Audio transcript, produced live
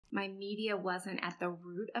my media wasn't at the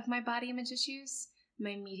root of my body image issues.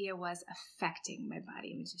 My media was affecting my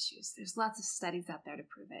body image issues. There's lots of studies out there to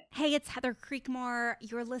prove it. Hey, it's Heather Creekmore.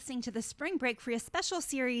 You're listening to the Spring Break Free, a special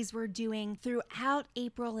series we're doing throughout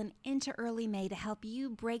April and into early May to help you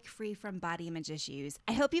break free from body image issues.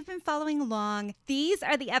 I hope you've been following along. These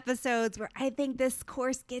are the episodes where I think this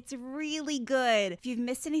course gets really good. If you've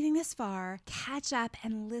missed anything this far, catch up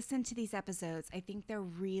and listen to these episodes. I think they're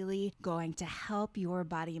really going to help your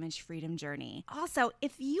body image freedom journey. Also,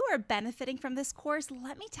 if you are benefiting from this course,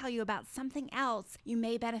 let me tell you about something else you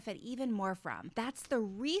may benefit even more from. That's the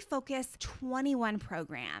Refocus 21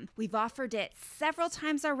 program. We've offered it several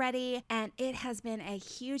times already, and it has been a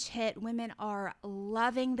huge hit. Women are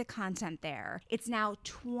loving the content there. It's now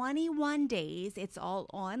 21 days. It's all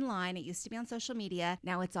online. It used to be on social media.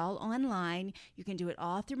 Now it's all online. You can do it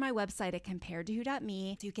all through my website at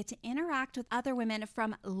comparedtowho.me. So you get to interact with other women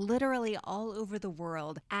from literally all over the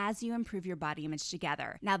world as you improve your body image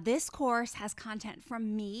together. Now, this course has content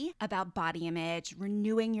from me about body image,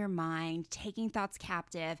 renewing your mind, taking thoughts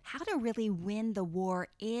captive, how to really win the war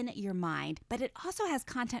in your mind. But it also has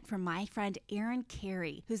content from my friend Erin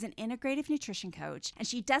Carey, who's an integrative nutrition coach. And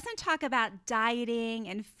she doesn't talk about dieting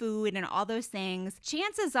and food and all those things.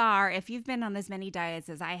 Chances are, if you've been on as many diets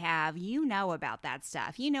as I have, you know about that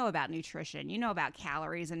stuff. You know about nutrition. You know about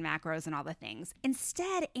calories and macros and all the things.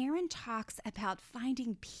 Instead, Erin talks about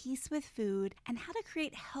finding peace with food and how to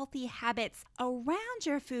create healthy habits around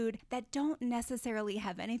your food that don't necessarily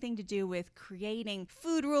have anything to do with creating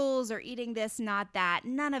food rules or eating this, not that,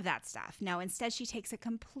 none of that stuff. No, instead she takes a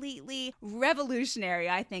completely revolutionary,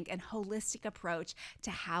 I think, and holistic approach to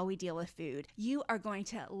how we deal with food. You are going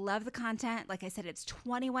to love the content. Like I said, it's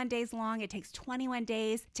 21 days long. It takes 21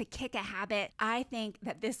 days to kick a habit. I think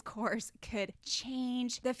that this course could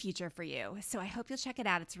change the future for you. So I hope you'll check it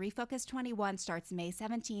out. It's Refocus 21, starts May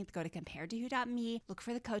 17th. Go to comparedtowho.me, look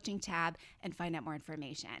for the coaching tab, and find out more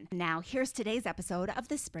information. Now, here's today's episode of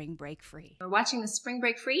the Spring Break Free. We're watching the Spring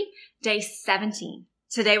Break Free, day 17.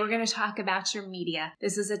 Today, we're going to talk about your media.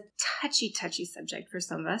 This is a touchy subject for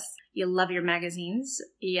some of us. You love your magazines.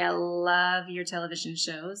 You love your television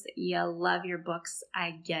shows. You love your books.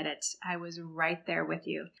 I get it. I was right there with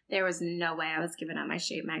you. There was no way I was giving up my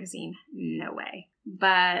Shape magazine. No way.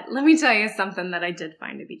 But let me tell you something that I did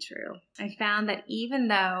find to be true. I found that even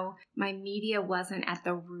though my media wasn't at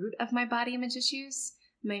the root of my body image issues,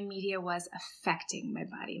 my media was affecting my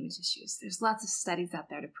body image issues. There's lots of studies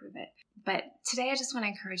out there to prove it. But today I just want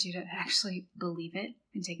to encourage you to actually believe it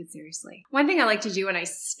and take it seriously. One thing I like to do when I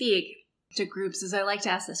speak to groups is I like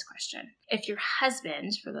to ask this question. If your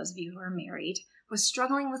husband, for those of you who are married, was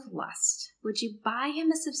struggling with lust, would you buy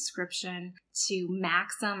him a subscription to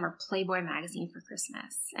Maxim or Playboy magazine for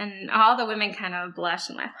Christmas? And all the women kind of blush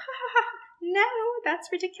and laugh. No, that's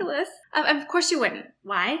ridiculous. Of course you wouldn't.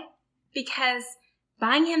 Why? Because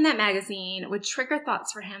buying him that magazine would trigger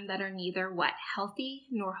thoughts for him that are neither what? Healthy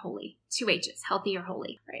nor holy. 2 H's, healthy or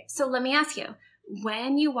holy. Right. So let me ask you,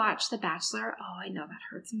 when you watch The Bachelor, oh, I know that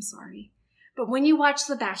hurts, I'm sorry. But when you watch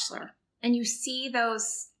The Bachelor and you see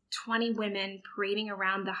those 20 women parading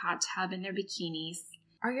around the hot tub in their bikinis,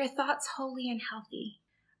 are your thoughts holy and healthy?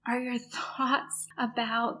 Are your thoughts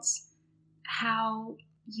about how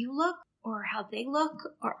you look or how they look,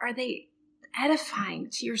 or are they edifying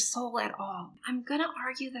to your soul at all? I'm going to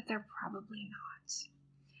argue that they're probably not.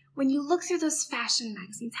 When you look through those fashion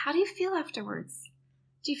magazines, how do you feel afterwards?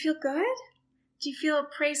 Do you feel good? Do you feel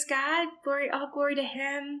praise God, all glory to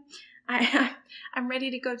Him? I'm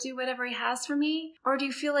ready to go do whatever He has for me? Or do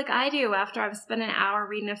you feel like I do after I've spent an hour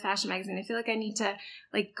reading a fashion magazine? I feel like I need to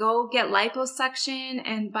go get liposuction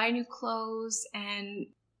and buy new clothes and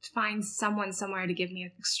find someone somewhere to give me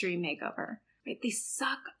an extreme makeover. Right? They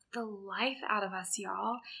suck the life out of us,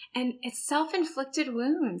 y'all. And it's self-inflicted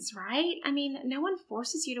wounds, right? I mean, no one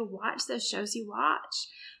forces you to watch those shows you watch.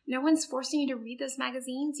 No one's forcing you to read those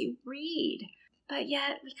magazines you read. But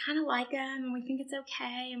yet we kind of like them and we think it's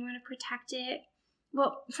okay and we're going to protect it.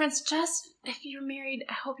 Well, friends, just if you're married,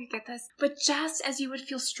 I hope you get this, but just as you would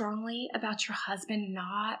feel strongly about your husband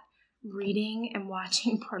not reading and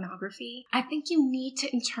watching pornography, I think you need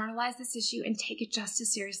to internalize this issue and take it just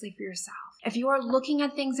as seriously for yourself. If you are looking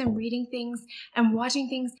at things and reading things and watching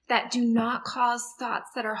things that do not cause thoughts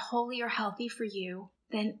that are holy or healthy for you,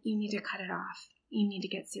 then you need to cut it off. You need to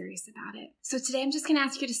get serious about it. So today I'm just going to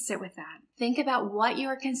ask you to sit with that. Think about what you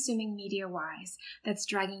are consuming media-wise that's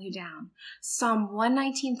dragging you down. Psalm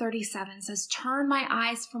 119:37 says, "Turn my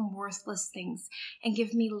eyes from worthless things and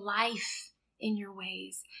give me life in your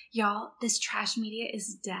ways." Y'all, this trash media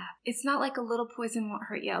is death. It's not like a little poison won't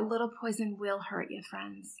hurt you. A little poison will hurt you,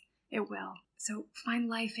 friends. It will. So find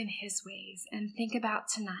life in His ways and think about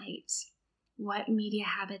tonight what media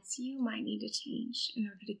habits you might need to change in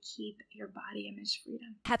order to keep your body image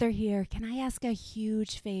freedom. Heather here. Can I ask a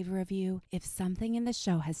huge favor of you? If something in the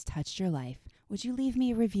show has touched your life, would you leave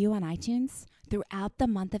me a review on iTunes? Throughout the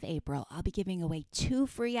month of April, I'll be giving away 2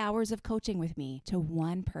 free hours of coaching with me to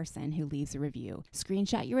one person who leaves a review.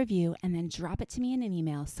 Screenshot your review and then drop it to me in an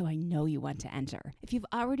email so I know you want to enter. If you've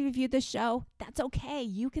already reviewed the show, that's okay.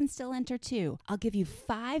 You can still enter too. I'll give you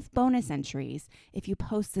 5 bonus entries if you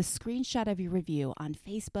post the screenshot of your review on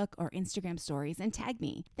Facebook or Instagram stories and tag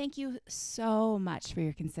me. Thank you so much for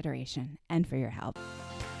your consideration and for your help.